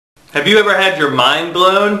Have you ever had your mind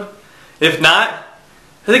blown? If not,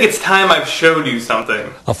 I think it's time I've showed you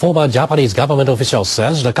something. A former Japanese government official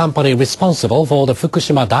says the company responsible for the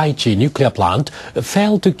Fukushima Daiichi nuclear plant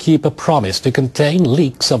failed to keep a promise to contain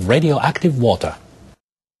leaks of radioactive water.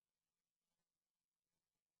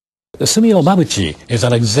 Sumio Mabuchi is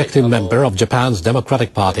an executive member of Japan's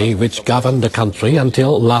Democratic Party, which governed the country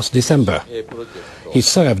until last December. He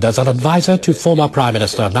served as an advisor to former Prime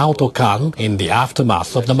Minister Naoto Kan in the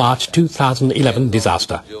aftermath of the March 2011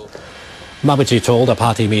 disaster. Mabuchi told a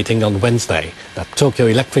party meeting on Wednesday that Tokyo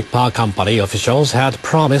Electric Power Company officials had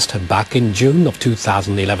promised back in June of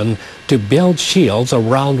 2011 to build shields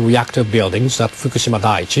around reactor buildings at Fukushima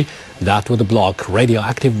Daiichi that would block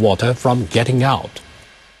radioactive water from getting out.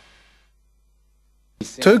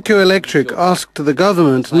 Tokyo Electric asked the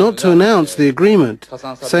government not to announce the agreement,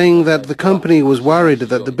 saying that the company was worried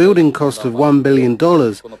that the building cost of $1 billion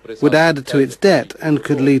would add to its debt and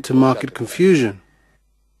could lead to market confusion.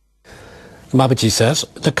 Mabuchi says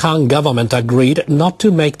the Kan government agreed not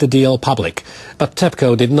to make the deal public, but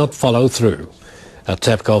TEPCO did not follow through. A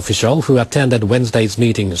TEPCO official who attended Wednesday's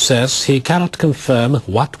meeting says he cannot confirm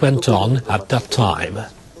what went on at that time.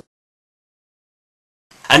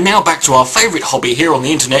 And now back to our favourite hobby here on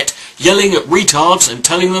the internet, yelling at retards and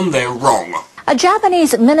telling them they're wrong. A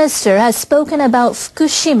Japanese minister has spoken about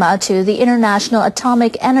Fukushima to the International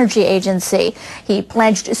Atomic Energy Agency. He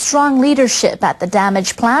pledged strong leadership at the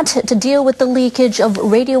damaged plant to deal with the leakage of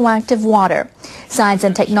radioactive water. Science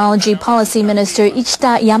and Technology Policy Minister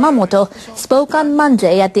Ichita Yamamoto spoke on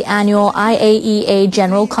Monday at the annual IAEA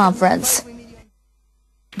General Conference.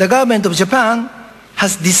 The government of Japan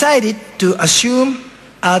has decided to assume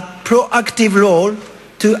a proactive role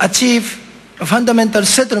to achieve a fundamental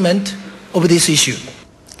settlement of this issue.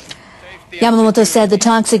 Yamamoto said the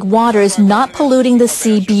toxic water is not polluting the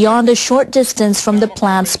sea beyond a short distance from the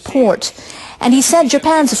plant's port. And he said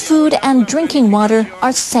Japan's food and drinking water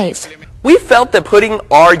are safe. We felt that putting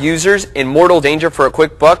our users in mortal danger for a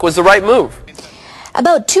quick buck was the right move.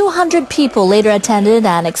 About 200 people later attended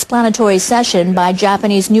an explanatory session by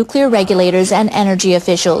Japanese nuclear regulators and energy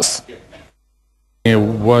officials. It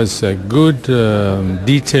was a good,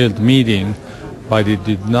 detailed meeting, but it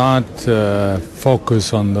did not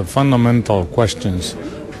focus on the fundamental questions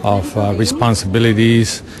of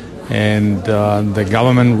responsibilities and the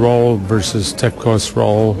government role versus TEPCO's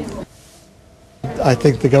role. I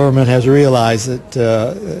think the government has realized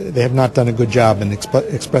that they have not done a good job in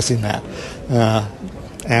expressing that,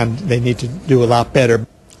 and they need to do a lot better.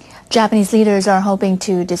 Japanese leaders are hoping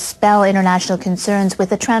to dispel international concerns with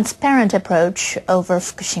a transparent approach over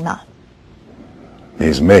Fukushima.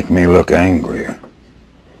 These make me look angry.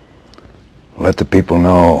 Let the people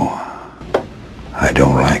know I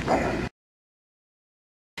don't like them.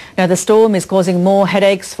 Now, the storm is causing more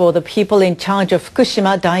headaches for the people in charge of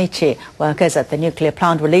Fukushima Daiichi. Workers at the nuclear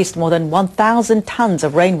plant released more than 1,000 tons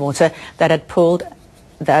of rainwater that had pooled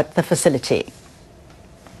at the facility.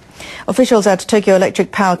 Officials at Tokyo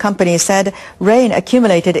Electric Power Company said rain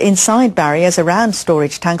accumulated inside barriers around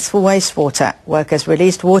storage tanks for wastewater. Workers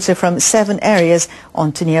released water from 7 areas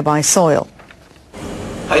onto nearby soil.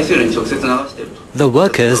 The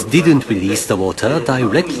workers didn't release the water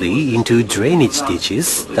directly into drainage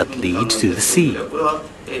ditches that lead to the sea.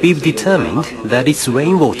 We've determined that it's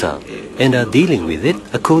rainwater and are dealing with it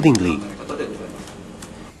accordingly.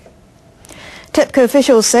 TEPCO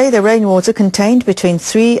officials say the rainwater contained between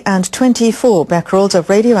 3 and 24 becquerels of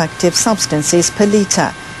radioactive substances per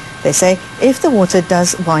litre. They say if the water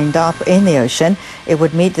does wind up in the ocean, it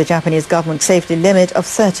would meet the Japanese government safety limit of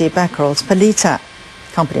 30 becquerels per litre.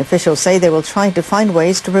 Company officials say they will try to find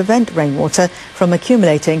ways to prevent rainwater from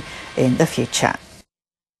accumulating in the future.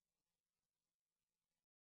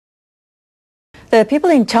 The people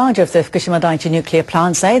in charge of the Fukushima Daiichi nuclear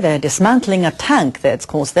plant say they're dismantling a tank that's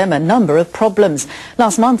caused them a number of problems.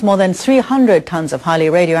 Last month, more than 300 tons of highly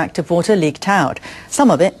radioactive water leaked out.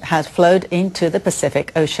 Some of it had flowed into the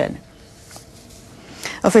Pacific Ocean.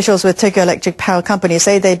 Officials with Tokyo Electric Power Company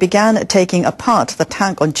say they began taking apart the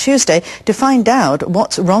tank on Tuesday to find out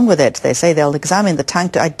what's wrong with it. They say they'll examine the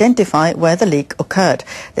tank to identify where the leak occurred.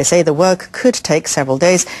 They say the work could take several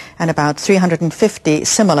days and about 350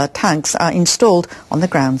 similar tanks are installed on the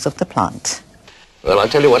grounds of the plant. Well, I'll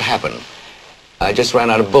tell you what happened. I just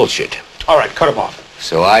ran out of bullshit. All right, cut him off.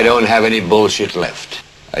 So I don't have any bullshit left.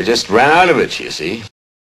 I just ran out of it, you see.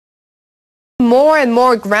 More and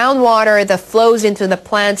more groundwater that flows into the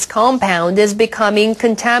plant's compound is becoming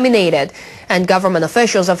contaminated, and government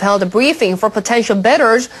officials have held a briefing for potential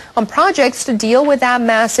bidders on projects to deal with that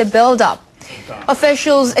massive buildup.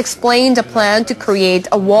 Officials explained a plan to create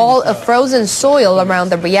a wall of frozen soil around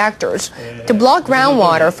the reactors to block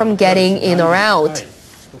groundwater from getting in or out.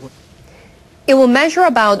 It will measure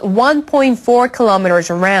about 1.4 kilometers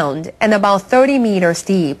around and about 30 meters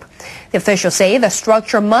deep. The officials say the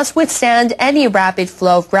structure must withstand any rapid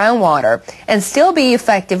flow of groundwater and still be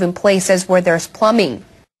effective in places where there's plumbing.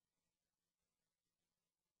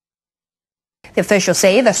 The officials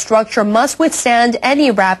say the structure must withstand any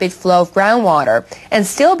rapid flow of groundwater and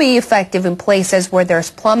still be effective in places where there's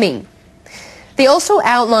plumbing. They also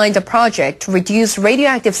outlined a project to reduce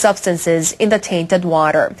radioactive substances in the tainted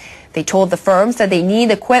water. They told the firms that they need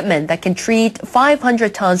equipment that can treat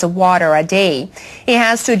 500 tons of water a day. It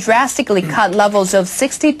has to drastically cut levels of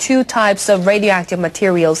 62 types of radioactive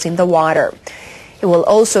materials in the water. It will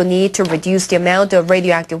also need to reduce the amount of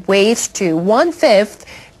radioactive waste to 1/5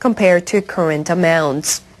 compared to current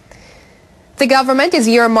amounts. The government is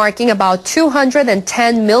earmarking about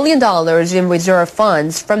 $210 million in reserve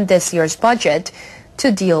funds from this year's budget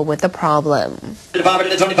to deal with the problem.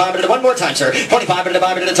 One more time, sir. 25,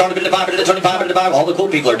 all the cool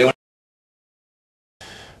people are doing.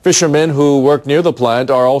 Fishermen who work near the plant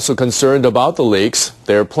are also concerned about the leaks.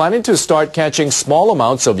 They're planning to start catching small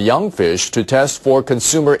amounts of young fish to test for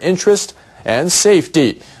consumer interest and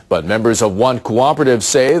safety. But members of one cooperative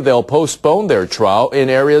say they'll postpone their trial in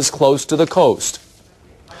areas close to the coast.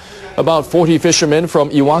 About 40 fishermen from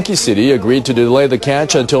Iwaki City agreed to delay the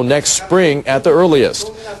catch until next spring at the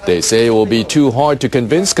earliest. They say it will be too hard to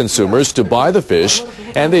convince consumers to buy the fish,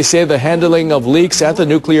 and they say the handling of leaks at the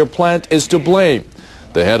nuclear plant is to blame.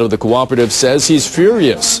 The head of the cooperative says he's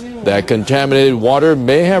furious that contaminated water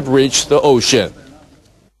may have reached the ocean.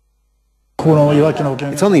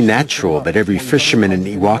 It's only natural that every fisherman in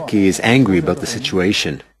Iwaki is angry about the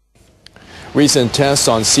situation. Recent tests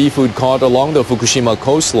on seafood caught along the Fukushima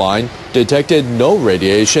coastline detected no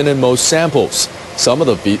radiation in most samples. Some of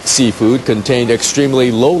the seafood contained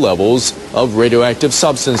extremely low levels of radioactive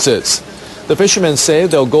substances. The fishermen say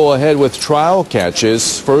they'll go ahead with trial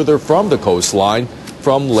catches further from the coastline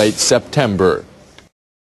from late September.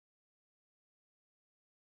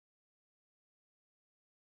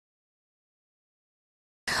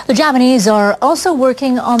 The Japanese are also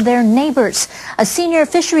working on their neighbors. A senior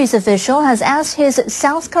fisheries official has asked his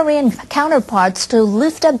South Korean counterparts to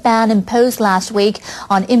lift a ban imposed last week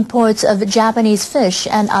on imports of Japanese fish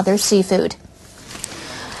and other seafood.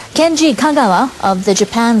 Kenji Kagawa of the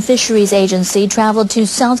Japan Fisheries Agency traveled to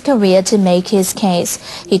South Korea to make his case.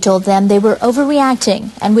 He told them they were overreacting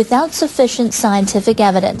and without sufficient scientific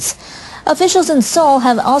evidence. Officials in Seoul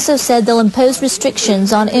have also said they'll impose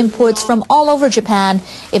restrictions on imports from all over Japan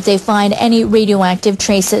if they find any radioactive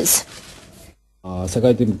traces.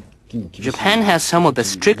 Japan has some of the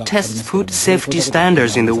strictest food safety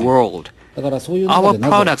standards in the world. Our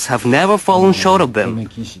products have never fallen short of them.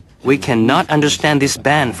 We cannot understand this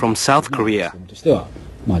ban from South Korea.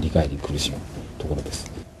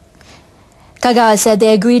 Kagawa said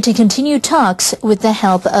they agreed to continue talks with the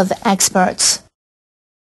help of experts.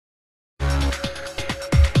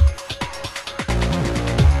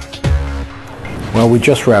 Well, we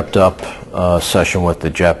just wrapped up a session with the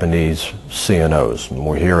Japanese CNOs.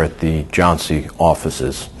 We're here at the Johnsey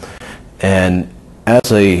offices. And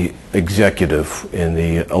as an executive in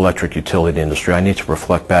the electric utility industry, I need to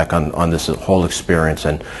reflect back on this whole experience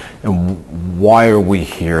and why are we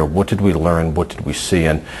here? What did we learn? What did we see?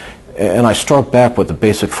 And I start back with the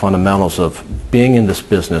basic fundamentals of being in this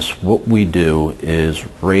business. What we do is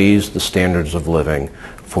raise the standards of living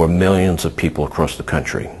for millions of people across the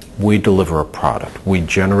country. We deliver a product. We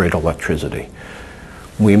generate electricity.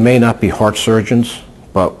 We may not be heart surgeons,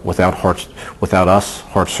 but without us,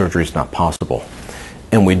 heart surgery is not possible.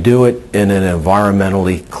 And we do it in an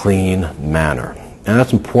environmentally clean manner. And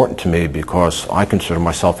that's important to me because I consider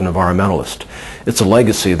myself an environmentalist. It's a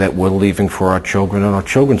legacy that we're leaving for our children and our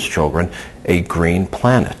children's children, a green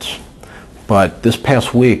planet. But this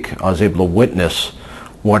past week, I was able to witness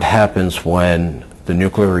what happens when the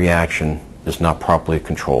nuclear reaction is not properly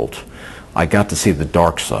controlled. I got to see the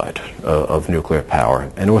dark side of nuclear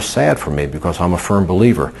power, and it was sad for me because I'm a firm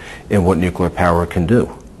believer in what nuclear power can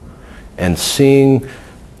do. And seeing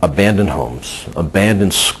abandoned homes,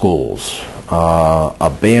 abandoned schools,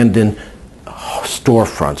 abandoned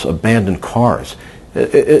storefronts, abandoned cars,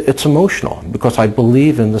 it's emotional because I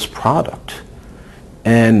believe in this product.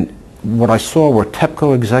 And what I saw were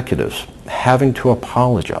TEPCO executives having to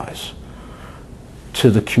apologize to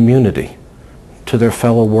the community, to their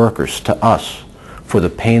fellow workers, to us, for the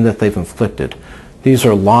pain that they've inflicted. These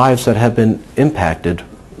are lives that have been impacted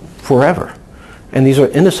forever. And these are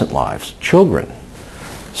innocent lives, children.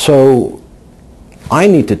 So I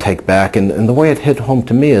need to take back, and the way it hit home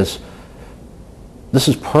to me is, this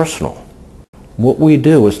is personal. What we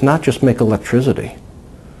do is not just make electricity,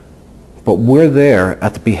 but we're there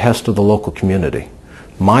at the behest of the local community.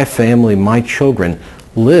 My family, my children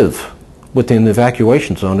live within the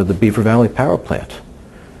evacuation zone of the Beaver Valley Power Plant.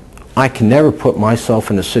 I can never put myself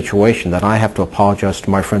in a situation that I have to apologize to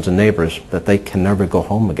my friends and neighbors that they can never go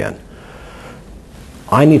home again.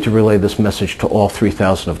 I need to relay this message to all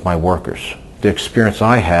 3,000 of my workers. The experience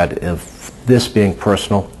I had of this being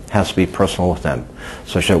personal has to be personal with them,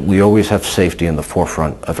 such that we always have safety in the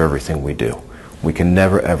forefront of everything we do. We can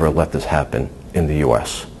never ever let this happen in the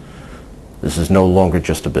U.S. This is no longer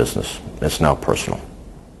just a business, it's now personal.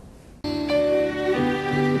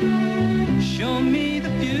 Show me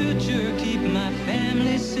the future, keep my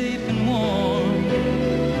family safe and warm.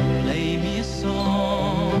 Play me a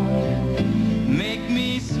song, make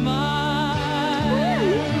me smile.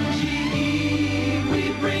 GE,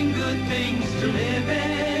 we bring good things to live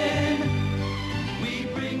in. We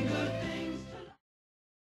bring good things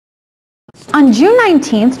to... On June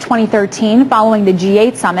 19, 2013, following the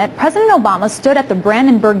G8 summit, President Obama stood at the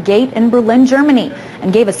Brandenburg Gate in Berlin, Germany,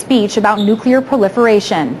 and gave a speech about nuclear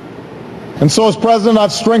proliferation. And so, as President,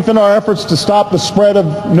 I've strengthened our efforts to stop the spread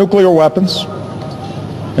of nuclear weapons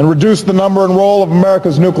and reduce the number and role of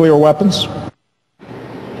America's nuclear weapons.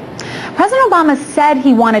 President Obama said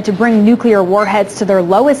he wanted to bring nuclear warheads to their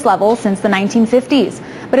lowest level since the 1950s.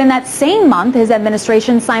 But in that same month, his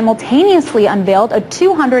administration simultaneously unveiled a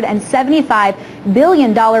 $275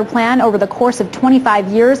 billion plan over the course of 25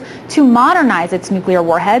 years to modernize its nuclear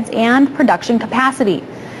warheads and production capacity.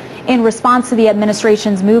 In response to the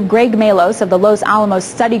administration's move, Greg Malos of the Los Alamos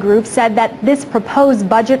Study Group said that this proposed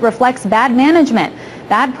budget reflects bad management,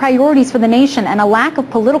 bad priorities for the nation, and a lack of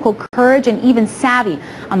political courage and even savvy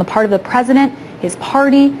on the part of the president, his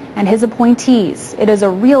party, and his appointees. It is a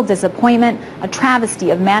real disappointment, a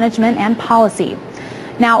travesty of management and policy.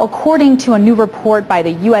 Now, according to a new report by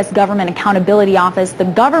the U.S. Government Accountability Office, the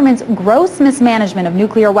government's gross mismanagement of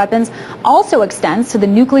nuclear weapons also extends to the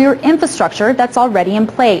nuclear infrastructure that's already in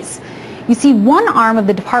place. You see, one arm of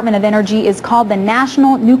the Department of Energy is called the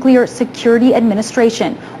National Nuclear Security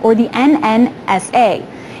Administration, or the NNSA.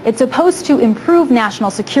 It's supposed to improve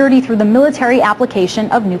national security through the military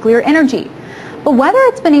application of nuclear energy. But whether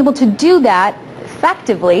it's been able to do that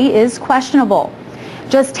effectively is questionable.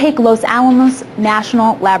 Just take Los Alamos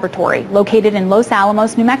National Laboratory, located in Los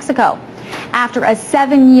Alamos, New Mexico. After a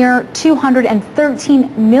 7-year,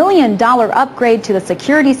 $213 million upgrade to the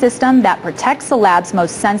security system that protects the lab's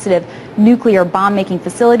most sensitive nuclear bomb-making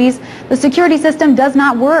facilities, the security system does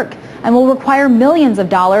not work and will require millions of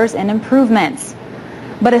dollars in improvements.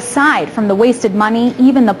 But aside from the wasted money,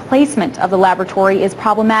 even the placement of the laboratory is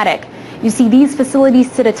problematic. You see, these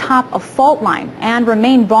facilities sit atop a fault line and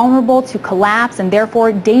remain vulnerable to collapse and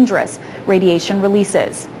therefore dangerous radiation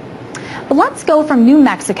releases. But let's go from New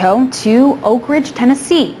Mexico to Oak Ridge,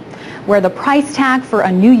 Tennessee, where the price tag for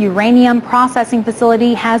a new uranium processing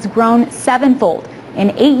facility has grown 7-fold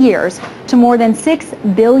in 8 years to more than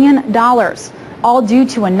 $6 billion, all due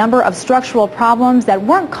to a number of structural problems that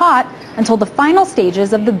weren't caught until the final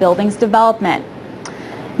stages of the building's development.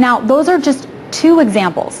 Now, those are just 2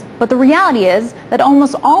 examples, but the reality is that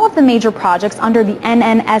almost all of the major projects under the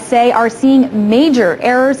NNSA are seeing major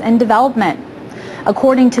errors in development.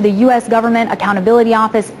 According to the U.S. Government Accountability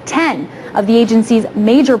Office, 10 of the agency's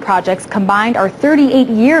major projects combined are 38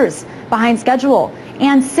 years behind schedule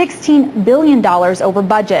and $16 billion over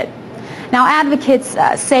budget. Now, advocates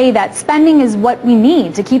say that spending is what we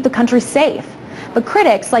need to keep the country safe. But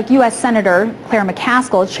critics like U.S. Senator Claire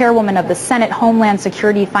McCaskill, chairwoman of the Senate Homeland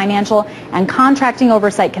Security Financial and Contracting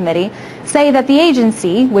Oversight Committee, say that the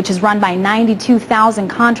agency, which is run by 92,000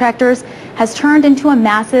 contractors, has turned into a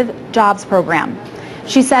massive jobs program.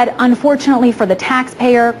 She said, unfortunately for the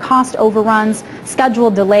taxpayer, cost overruns,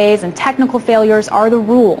 schedule delays, and technical failures are the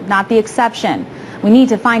rule, not the exception. We need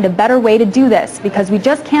to find a better way to do this because we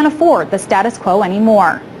just can't afford the status quo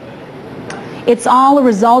anymore. It's all a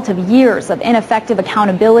result of years of ineffective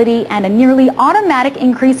accountability and a nearly automatic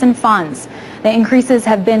increase in funds. The increases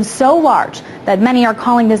have been so large that many are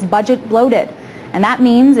calling this budget bloated. And that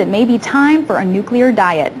means it may be time for a nuclear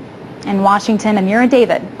diet. In Washington, Amira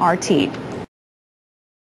David, RT.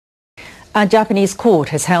 A Japanese court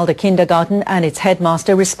has held a kindergarten and its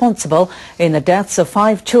headmaster responsible in the deaths of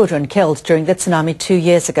 5 children killed during the tsunami 2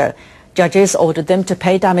 years ago. Judges ordered them to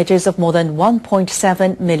pay damages of more than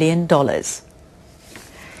 $1.7 million.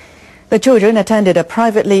 The children attended a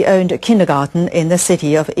privately owned kindergarten in the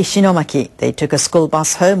city of Ishinomaki. They took a school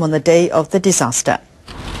bus home on the day of the disaster.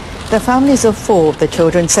 The families of 4 of the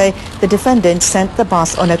children say the defendants sent the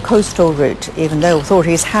bus on a coastal route, even though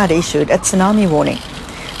authorities had issued a tsunami warning.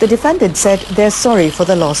 The defendants said they're sorry for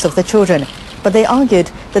the loss of the children, but they argued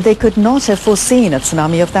that they could not have foreseen a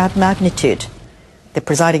tsunami of that magnitude. The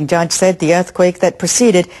presiding judge said the earthquake that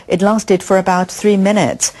preceded it lasted for about 3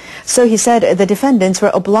 minutes. So he said the defendants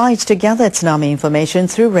were obliged to gather tsunami information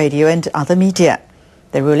through radio and other media.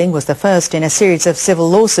 The ruling was the first in a series of civil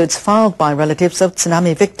lawsuits filed by relatives of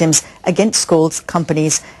tsunami victims against schools,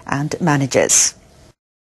 companies and managers.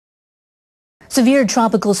 Severe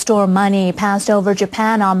tropical storm Mani passed over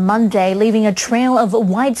Japan on Monday, leaving a trail of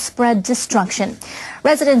widespread destruction.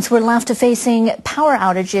 Residents were left facing power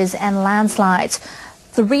outages and landslides.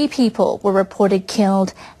 3 people were reported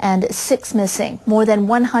killed and 6 missing. More than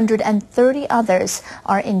 130 others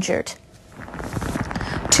are injured.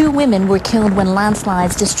 2 women were killed when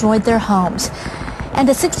landslides destroyed their homes. And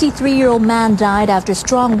a 63-year-old man died after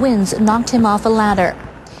strong winds knocked him off a ladder.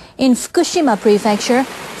 In Fukushima Prefecture,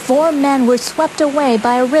 4 men were swept away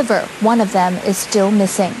by a river. 1 of them is still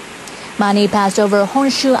missing. Mani passed over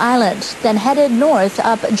Honshu Island, then headed north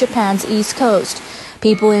up Japan's east coast.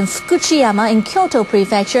 People in Fukushima in Kyoto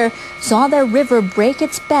Prefecture saw their river break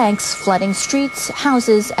its banks, flooding streets,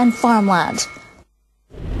 houses and farmland.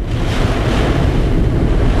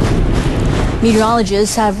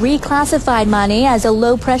 Meteorologists have reclassified Mani as a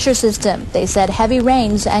low-pressure system. They said heavy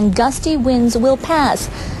rains and gusty winds will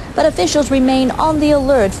pass, but officials remain on the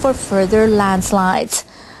alert for further landslides.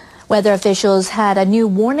 Weather officials had a new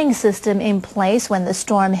warning system in place when the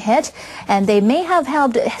storm hit, and they may have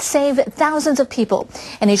helped save thousands of people.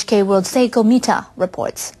 NHK World's Seiko Mita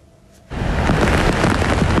reports.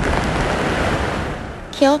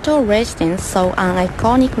 Kyoto residents saw an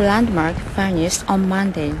iconic landmark vanish on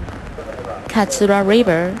Monday. Katsura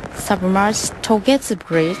River submerged Togetsu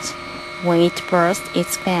Bridge when it burst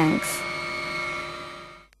its banks.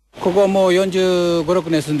 ここはもう45、6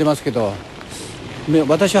年住んでますけど、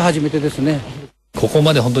私は初めてですね。ここ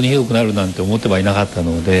まで本当にひどくなるなんて思ってはいなかった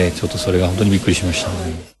ので、ちょっとそれが本当にびっくりしました。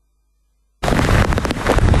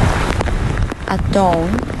At dawn,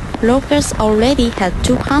 locals already had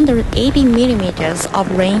 280 millimeters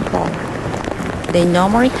of rainfall. They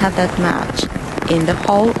normally have that much in the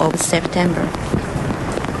whole of September.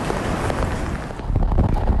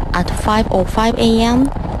 At 5:05 a.m.,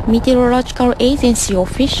 meteorological agency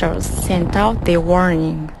officials sent out their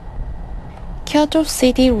warning. Kyoto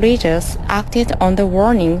city leaders acted on the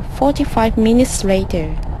warning 45 minutes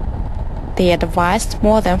later. They advised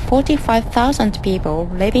more than 45,000 people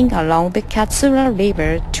living along the Katsura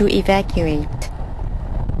River to evacuate.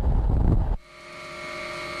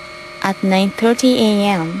 At 9:30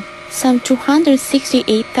 a.m., some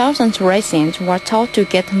 268,000 residents were told to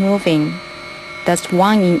get moving. That's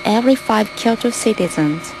 1 in every 5 Kyoto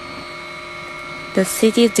citizens. The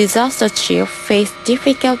city's disaster chief faced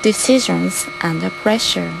difficult decisions under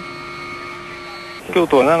pressure.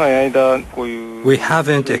 We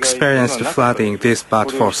haven't experienced flooding this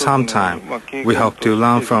bad for some time. We hope to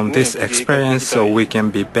learn from this experience so we can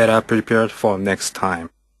be better prepared for next time.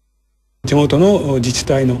 We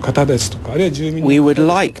would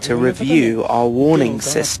like to review our warning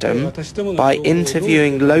system by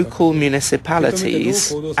interviewing local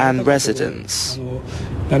municipalities and residents.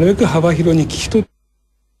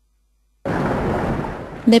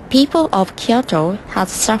 The people of Kyoto have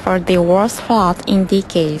suffered the worst flood in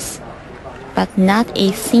decades, but not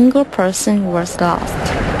a single person was lost.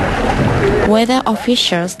 Weather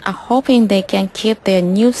officials are hoping they can keep their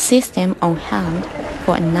new system on hand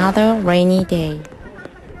for another rainy day.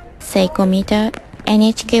 Seiko Mita,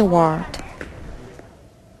 NHK World.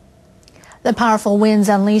 The powerful winds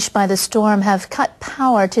unleashed by the storm have cut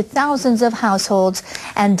power to thousands of households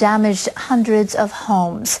and damaged hundreds of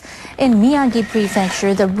homes. In Miyagi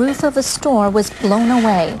Prefecture, the roof of a store was blown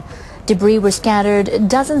away. Debris were scattered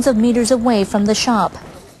dozens of meters away from the shop.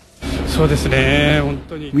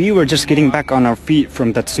 We were just getting back on our feet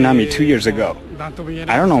from the tsunami 2 years ago.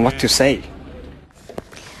 I don't know what to say.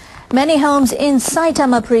 Many homes in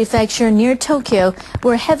Saitama Prefecture near Tokyo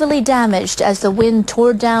were heavily damaged as the wind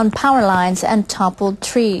tore down power lines and toppled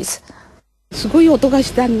trees.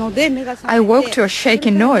 I woke to a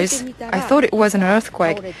shaking noise. I thought it was an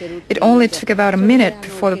earthquake. It only took about a minute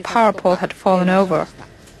before the power pole had fallen over.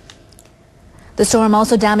 The storm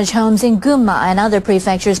also damaged homes in Gunma and other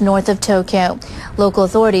prefectures north of Tokyo. Local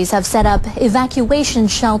authorities have set up evacuation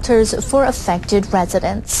shelters for affected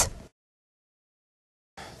residents.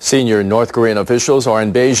 Senior North Korean officials are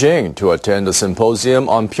in Beijing to attend a symposium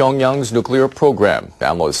on Pyongyang's nuclear program.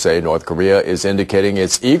 Analysts say North Korea is indicating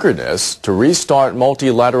its eagerness to restart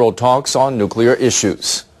multilateral talks on nuclear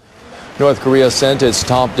issues. North Korea sent its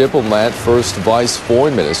top diplomat, First Vice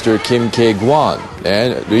Foreign Minister Kim Kye-gwan,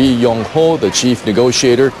 and Ri Yong-ho, the chief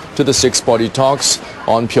negotiator, to the six-party talks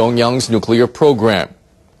on Pyongyang's nuclear program.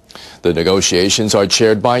 The negotiations are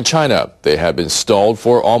chaired by China. They have been stalled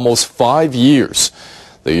for almost 5 years.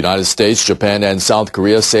 The United States, Japan, and South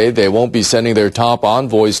Korea say they won't be sending their top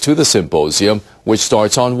envoys to the symposium, which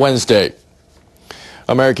starts on Wednesday.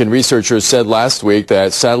 American researchers said last week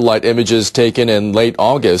that satellite images taken in late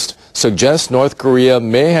August suggest North Korea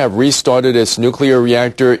may have restarted its nuclear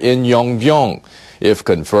reactor in Yongbyon. If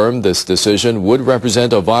confirmed, this decision would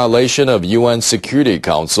represent a violation of UN Security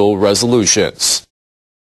Council resolutions.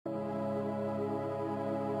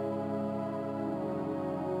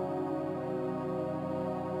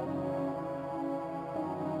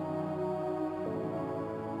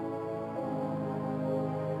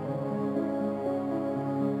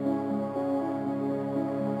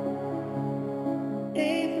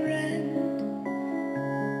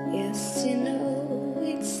 Yes, you know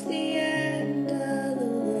it's the end of the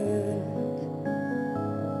world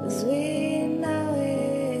as we know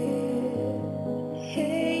it.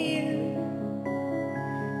 Hey, you,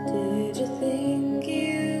 did you think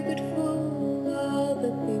you could fool all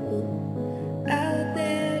the people out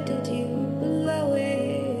there? Did you blow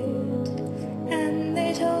it? And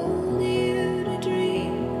they told you to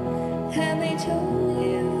dream, and they told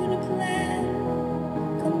you to plan.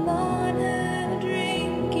 Come on, have a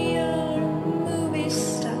drink, your movie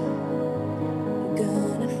star. You're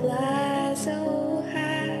gonna fly so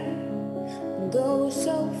high, go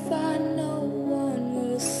so far, no one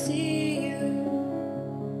will see you.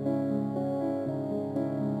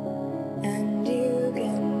 And you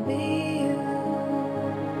can be you.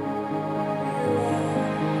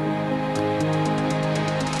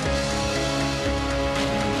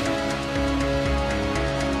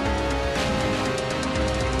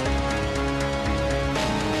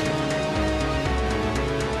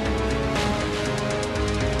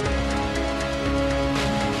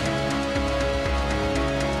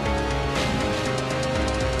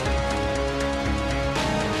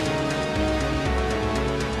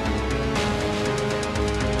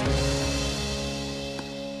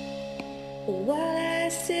 While I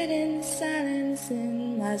sit in silence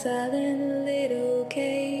in my silent little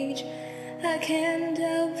cage, I can't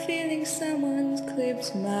help feeling someone's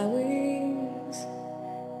clipped my wings.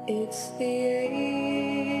 It's the age,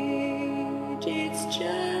 it's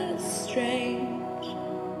just strange.